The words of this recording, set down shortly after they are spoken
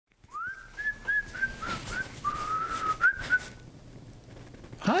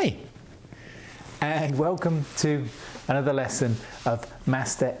Hi, and welcome to another lesson of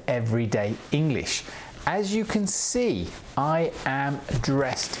Master Everyday English. As you can see, I am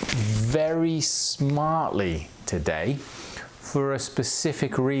dressed very smartly today for a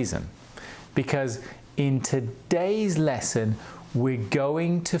specific reason. Because in today's lesson, we're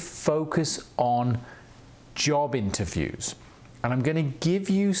going to focus on job interviews. And I'm going to give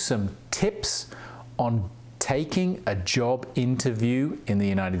you some tips on taking a job interview in the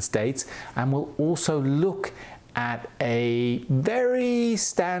United States, and we'll also look at a very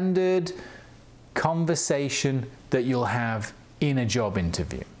standard conversation that you'll have in a job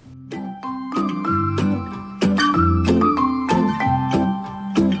interview. Here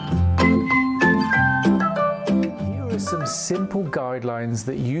are some simple guidelines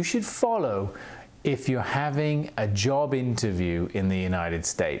that you should follow if you're having a job interview in the United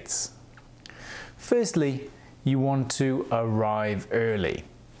States. Firstly, you want to arrive early.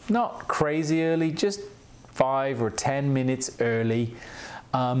 Not crazy early, just 5 or 10 minutes early.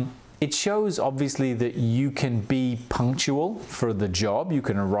 It shows obviously that you can be punctual for the job, you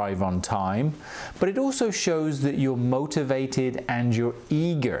can arrive on time, but it also shows that you're motivated and you're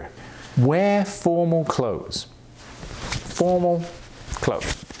eager. Wear formal clothes. Formal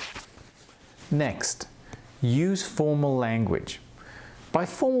clothes. Next, use formal language. By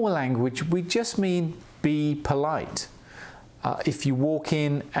formal language, we just mean be polite. If you walk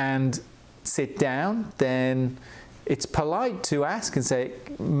in and sit down, then it's polite to ask and say,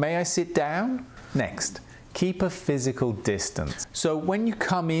 "May I sit down?" Next, keep a physical distance. So when you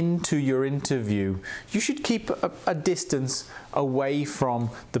come into your interview, you should keep a distance away from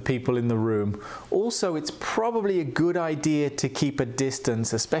the people in the room. Also, it's probably a good idea to keep a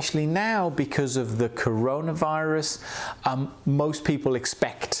distance, especially now because of the coronavirus. Most people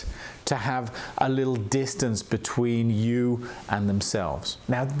expect to have a little distance between you and themselves.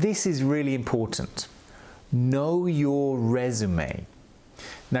 Now, this is really important. Know your resume.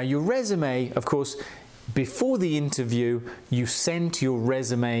 Now, your resume, of course, before the interview, you sent your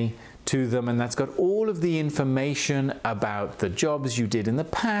resume to them, and that's got all of the information about the jobs you did in the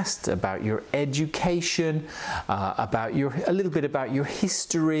past, about your education, a little bit about your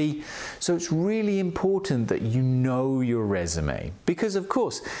history. So it's really important that you know your resume, because of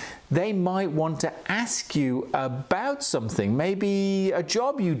course they might want to ask you about something, maybe a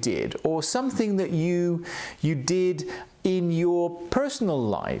job you did or something that you did in your personal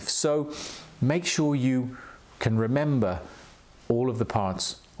life. So make sure you can remember all of the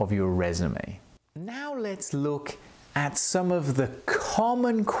parts of your resume. Now let's look at some of the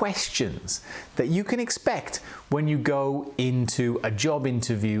common questions that you can expect when you go into a job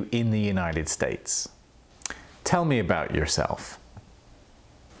interview in the United States. Tell me about yourself.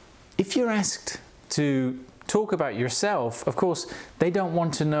 If you're asked to talk about yourself, of course, they don't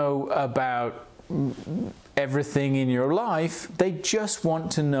want to know about everything in your life. They just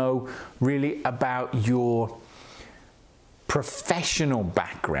want to know really about your professional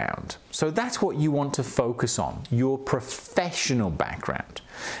background. So that's what you want to focus on, your professional background.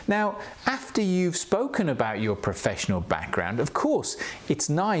 Now, after you've spoken about your professional background, of course, it's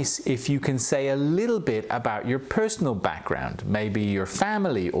nice if you can say a little bit about your personal background, maybe your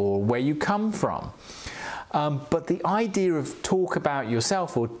family or where you come from. But the idea of talk about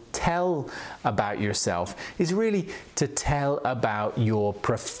yourself or tell about yourself is really to tell about your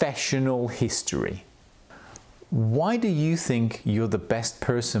professional history. Why do you think you're the best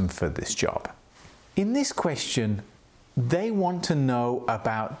person for this job? In this question, they want to know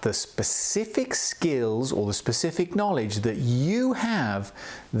about the specific skills or the specific knowledge that you have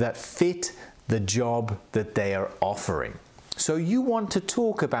that fit the job that they are offering. So you want to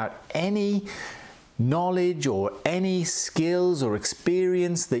talk about any knowledge or any skills or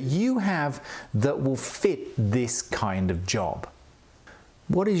experience that you have that will fit this kind of job.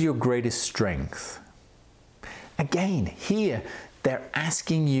 What is your greatest strength? Again, here they're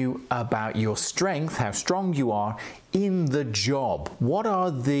asking you about your strength, how strong you are in the job. What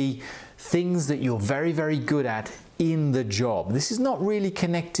are the things that you're very, very good at in the job? This is not really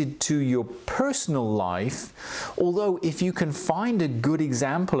connected to your personal life, although if you can find a good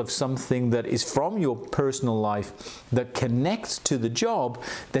example of something that is from your personal life that connects to the job,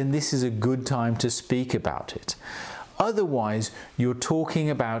 then this is a good time to speak about it. Otherwise, you're talking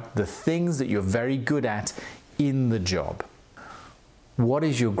about the things that you're very good at in the job. What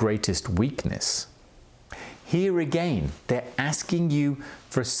is your greatest weakness? Here again, they're asking you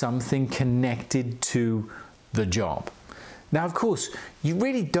for something connected to the job. Now, of course, you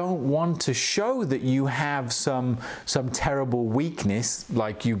really don't want to show that you have some terrible weakness,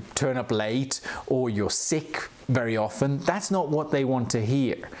 like you turn up late or you're sick very often. That's not what they want to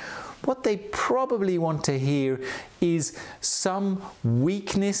hear. What they probably want to hear is some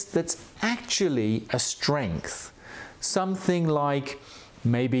weakness that's actually a strength. Something like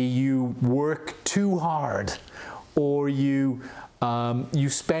maybe you work too hard, or you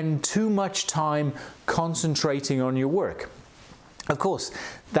spend too much time concentrating on your work. Of course,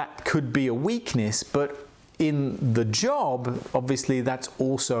 that could be a weakness, but in the job, obviously, that's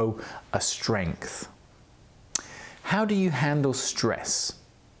also a strength. How do you handle stress?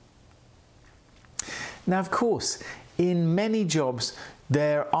 Now, of course, in many jobs,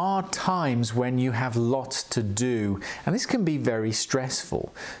 there are times when you have lots to do, and this can be very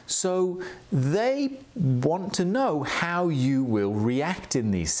stressful. So they want to know how you will react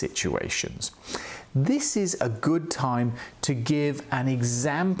in these situations. This is a good time to give an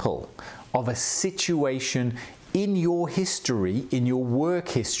example of a situation in your history, in your work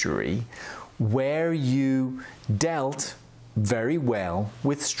history, where you dealt very well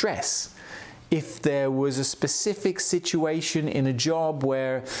with stress. If there was a specific situation in a job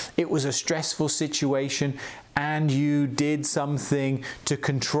where it was a stressful situation and you did something to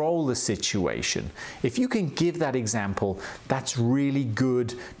control the situation, if you can give that example, that's really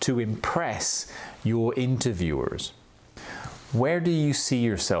good to impress your interviewers. Where do you see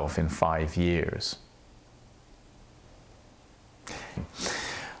yourself in 5 years?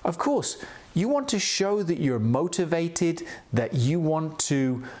 Of course, you want to show that you're motivated, that you want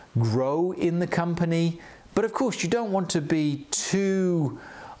to grow in the company, but of course you don't want to be too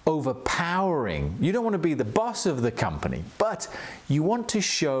overpowering. You don't want to be the boss of the company, but you want to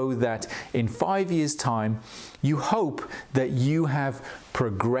show that in 5 years' time, you hope that you have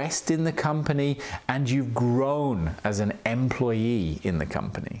progressed in the company and you've grown as an employee in the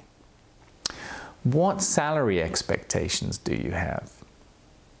company. What salary expectations do you have?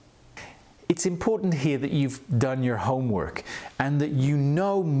 It's important here that you've done your homework and that you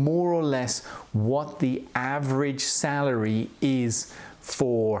know more or less what the average salary is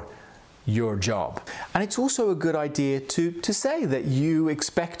for your job. And it's also a good idea to say that you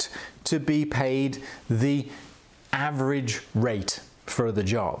expect to be paid the average rate for the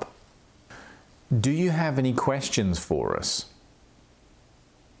job. Do you have any questions for us?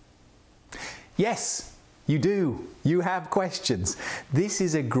 Yes. You do. You have questions. This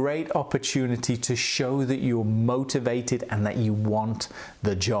is a great opportunity to show that you're motivated and that you want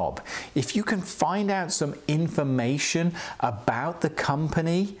the job. If you can find out some information about the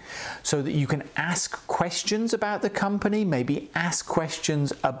company so that you can ask questions about the company, maybe ask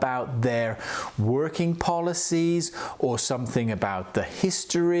questions about their working policies or something about the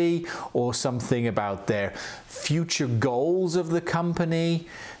history or something about their future goals of the company,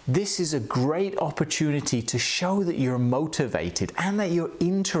 this is a great opportunity to show that you're motivated and that you're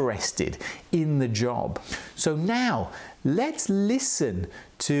interested in the job. So now let's listen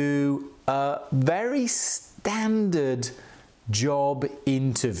to a very standard job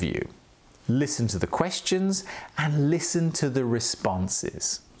interview. Listen to the questions and listen to the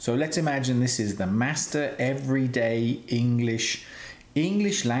responses. So let's imagine this is the Master Everyday English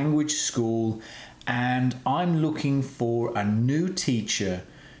Language School, and I'm looking for a new teacher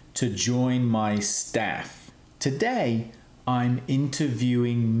to join my staff. Today, I'm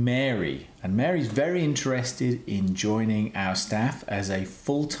interviewing Mary, and Mary's very interested in joining our staff as a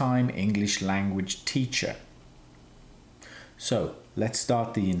full-time English language teacher. So, let's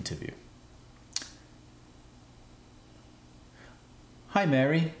start the interview. Hi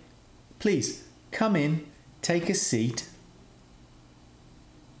Mary, please come in, take a seat.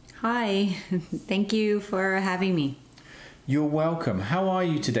 Hi, thank you for having me. You're welcome. How are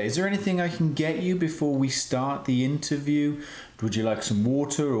you today? Is there anything I can get you before we start the interview? Would you like some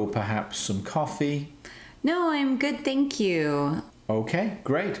water or perhaps some coffee? No, I'm good, thank you. Okay,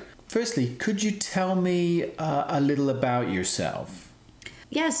 great. Firstly, could you tell me a little about yourself?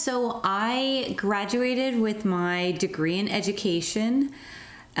 Yeah, so I graduated with my degree in education,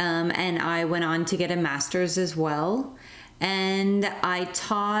 and I went on to get a master's as well. And I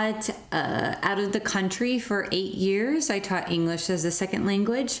taught out of the country for 8 years. I taught English as a second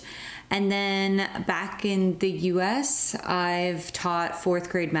language. And then back in the US, I've taught 4th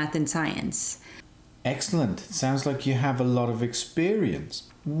grade math and science. Excellent. It sounds like you have a lot of experience.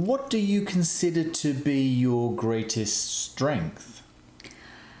 What do you consider to be your greatest strength?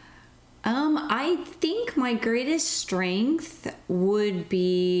 I think my greatest strength would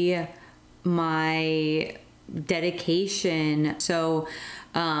be my dedication. So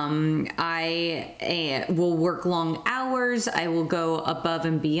I will work long hours. I will go above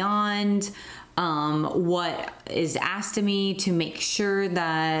and beyond what is asked of me to make sure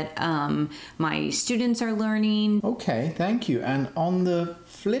that my students are learning. Okay, thank you. And on the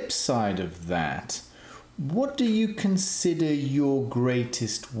flip side of that, what do you consider your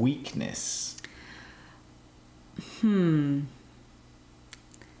greatest weakness?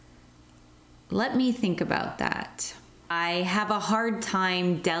 Let me think about that. I have a hard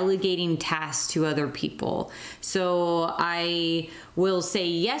time delegating tasks to other people. So I will say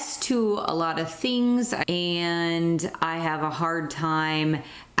yes to a lot of things, and I have a hard time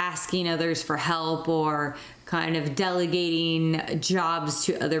asking others for help or kind of delegating jobs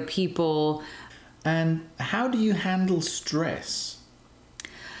to other people. And how do you handle stress?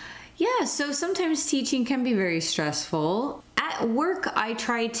 Yeah, so sometimes teaching can be very stressful. At work, I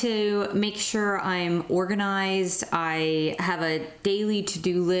try to make sure I'm organized. I have a daily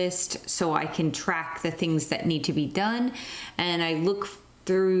to-do list so I can track the things that need to be done. And I look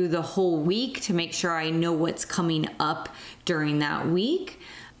through the whole week to make sure I know what's coming up during that week.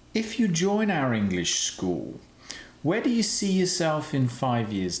 If you join our English school, where do you see yourself in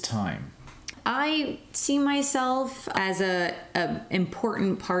 5 years' time? I see myself as a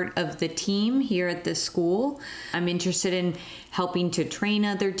important part of the team here at the school. I'm interested in helping to train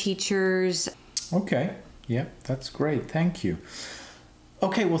other teachers. Okay, yeah, that's great. Thank you.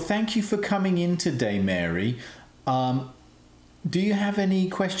 Okay, well, thank you for coming in today, Mary. Do you have any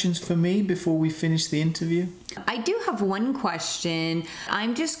questions for me before we finish the interview? I do have one question.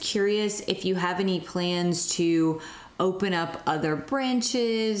 I'm just curious if you have any plans to open up other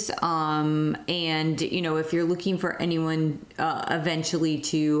branches, and if you're looking for anyone eventually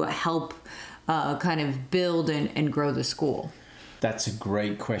to help kind of build and grow the school. That's a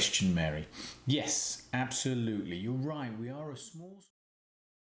great question, Mary. Yes, absolutely. You're right. We are a small...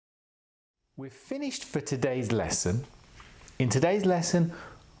 We're finished for today's lesson. In today's lesson,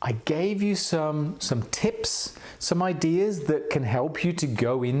 I gave you some tips, some ideas that can help you to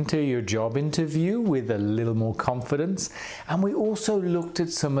go into your job interview with a little more confidence. And we also looked at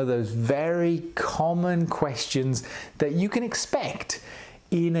some of those very common questions that you can expect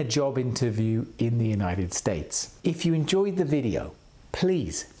in a job interview in the United States. If you enjoyed the video,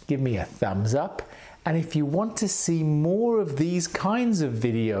 please give me a thumbs up. And if you want to see more of these kinds of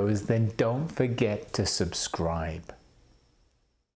videos, then don't forget to subscribe.